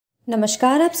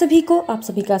नमस्कार आप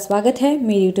सभी का स्वागत है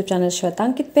मेरे YouTube चैनल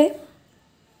श्वेतांकित पे।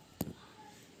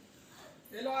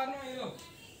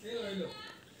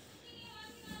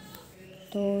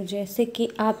 तो जैसे कि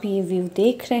आप ये व्यू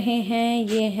देख रहे हैं,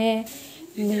 ये है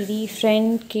मेरी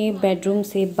फ्रेंड के बेडरूम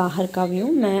से बाहर का व्यू।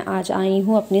 मैं आज आई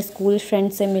हूँ अपने स्कूल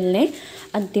फ्रेंड से मिलने,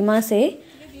 अंतिमा से।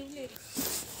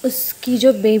 उसकी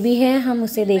जो बेबी है हम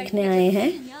उसे देखने आए हैं,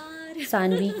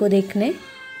 सानवी को देखने।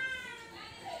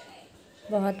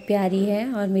 बहुत प्यारी है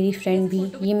और मेरी फ्रेंड भी।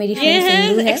 ये मेरी फ्रेंड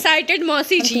सिंधु है। एक्साइटेड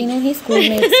मौसी जी। तीनों ही स्कूल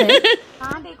मेट्स हैं।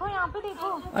 हाँ देखो यहाँ पे देखो।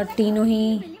 और तीनों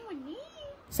ही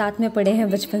साथ में पढ़े हैं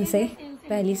बचपन से,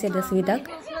 पहली से 10वीं तक।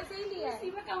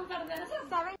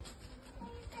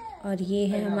 और ये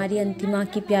है हमारी अंतिमा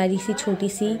की प्यारी सी छोटी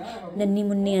सी नन्ही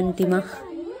मुन्नी अंतिमा।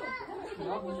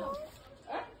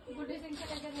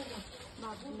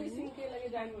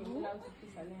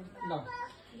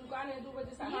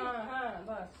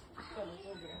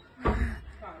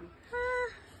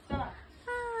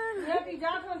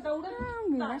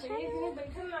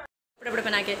 बड़े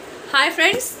बना के हाय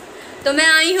फ्रेंड्स, तो मैं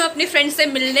आई हूँ अपनी फ्रेंड से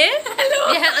मिलने।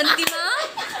 ये है अंतिमा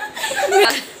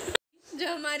जो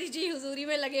हमारी जी हुजूरी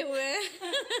में लगे हुए हैं।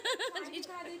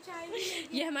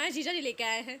 ये हमारे जीजा जी लेके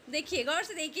आए हैं। देखिए, गौर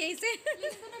से देखिए इसे।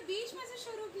 बीच में से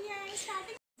शुरू किया है,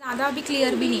 स्टार्टिंग ज्यादा अभी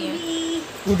क्लियर भी नहीं है।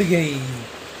 उड़ गई,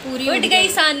 पूरी उड़ गई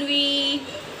सानवी।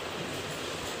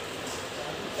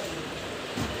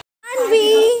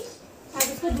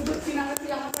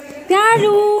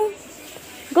 प्यारू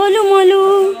गोलू मोलू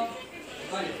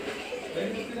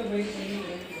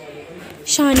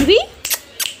शानवी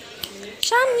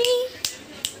शानवी।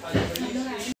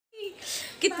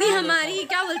 कितनी हमारी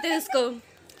क्या बोलते हैं उसको,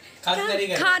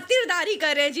 खातिरदारी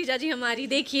कर रहे हैं जीजा जी हमारी।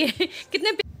 देखिए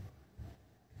कितने।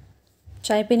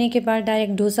 चाय पीने के बाद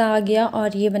डायरेक्ट डोसा आ गया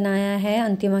और ये बनाया है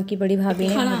अंतिमा की बड़ी भाभी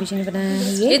ने, भाभी जी ने बनाया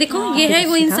है। ये देखो, ये है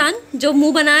वो इंसान जो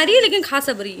मुंह बना रही है लेकिन खा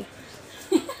सब रही है।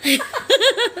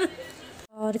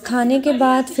 और खाने के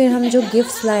बाद फिर हम जो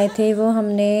गिफ्ट्स लाए थे वो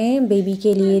हमने बेबी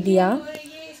के लिए दिया।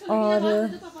 और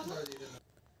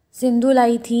सिंधु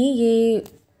लाई थी ये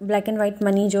ब्लैक एंड वाइट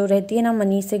मनी जो रहती है ना,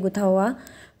 मनी से गुथा हुआ,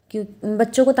 क्यों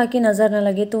बच्चों को ताकि नज़र ना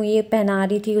लगे, तो ये पहना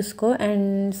रही थी उसको।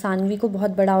 एंड सानवी को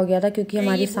बहुत बड़ा हो गया था क्योंकि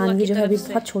हमारी सानवी जो है अभी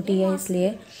बहुत छोटी है,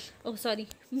 इसलिए। ओह सॉरी,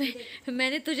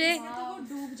 मैंने तुझे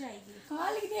डूब जाएगी।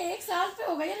 हाँ लेकिन 1 साल पे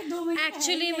हो गया, 2 महीने।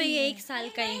 एक्चुअली मैं ये 1 साल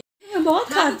का ही मैं बहुत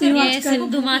खाती हूँ। ये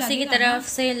सिंधु मासी की तरफ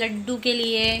से लड्डू के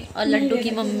लिए, और लड्डू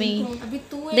की मम्मी। अभी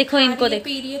तू देखो इनको, देख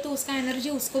पी रही है तो उसका एनर्जी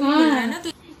उसको भी मिल रहा है ना। तो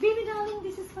baby darling,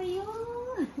 this is for you.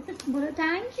 बोलो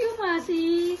थैंक यू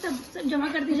मासी। सब जमा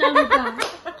करती जाओ बेटा।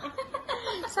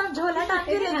 सब झोला टांग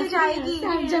के लेके जाएगी,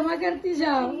 सब जमा करती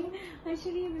जाओ। हंस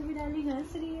रही है बेबी डार्लिंग,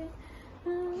 हंस रही है।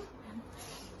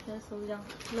 सो जाओ,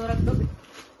 लो रख दो बेबी।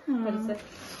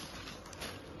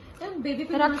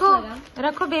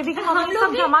 रखो बेबी का हम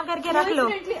सब जमा करके रख लो।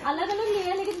 अलग अलग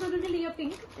लिया लेकिन दोनों ने लिया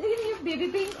पिंक, लेकिन ये बेबी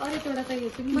पिंक और ये थोड़ा सा ये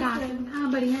पिंक।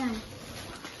 हाँ बढ़िया है,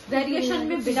 वेरिएशन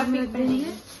में बिना पिंक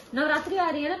पहनेंगे। नवरात्रि आ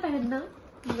रही है ना, पहनना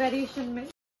वेरिएशन में।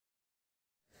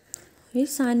 ये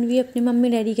सानवी अपने मम्मी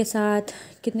डैडी के साथ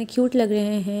कितने क्यूट लग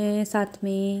रहे हैं साथ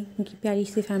में, उनकी प्यारी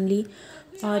सी फैमिली।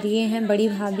 और ये हैं बड़ी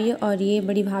भाभी, और ये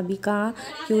बड़ी भाभी का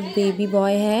क्यूट बेबी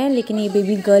बॉय है, लेकिन ये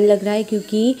बेबी गर्ल लग रहा है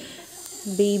क्योंकि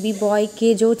बेबी बॉय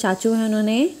के जो चाचू हैं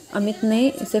उन्होंने, अमित ने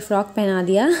इसे फ्रॉक पहना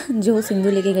दिया जो सिंधु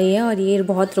लेके गई है। और ये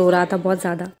बहुत रो रहा था बहुत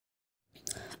ज़्यादा।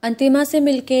 अंतिमा से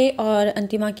मिलके और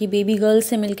अंतिमा की बेबी गर्ल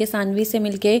से मिलके, सानवी से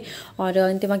मिलके और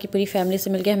अंतिमा की पूरी फैमिली से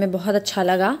मिलके हमें बहुत अच्छा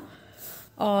लगा।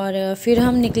 और फिर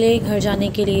हम निकले घर जाने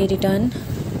के लिए रिटर्न,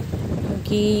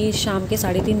 क्योंकि शाम के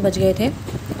 3:30 बज गए थे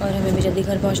और हमें भी जल्दी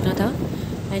घर पहुंचना था।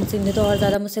 एंड सिंधु तो और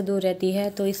ज़्यादा मुझसे दूर रहती है,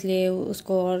 तो इसलिए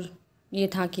उसको और ये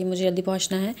था कि मुझे जल्दी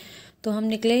पहुंचना है, तो हम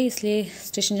निकले इसलिए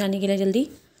स्टेशन जाने के लिए जल्दी।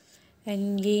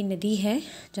 एंड ये नदी है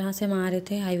जहाँ से हम आ रहे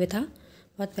थे, हाईवे था,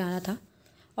 बहुत प्यारा था।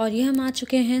 और ये हम आ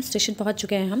चुके हैं, स्टेशन पहुँच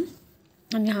चुके हैं हम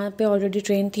यहाँ पे ऑलरेडी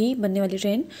ट्रेन थी, बनने वाली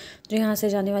ट्रेन जो यहाँ से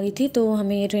जाने वाली थी, तो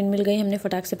हमें ये ट्रेन मिल गई। हमने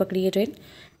फटाक से पकड़ी ये ट्रेन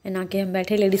एंड आके हम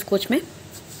बैठे लेडीज़ कोच में।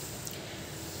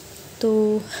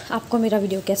 तो आपको मेरा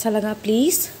वीडियो कैसा लगा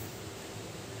प्लीज़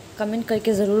कमेंट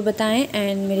करके ज़रूर बताएं।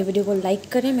 एंड मेरे वीडियो को लाइक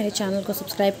करें, मेरे चैनल को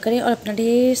सब्सक्राइब करें और अपना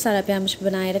ढेर सारा प्यार मुझ पर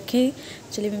बनाए रखें।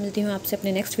 चलिए मैं मिलती हूँ आपसे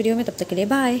अपने नेक्स्ट वीडियो में, तब तक के लिए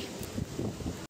बाय।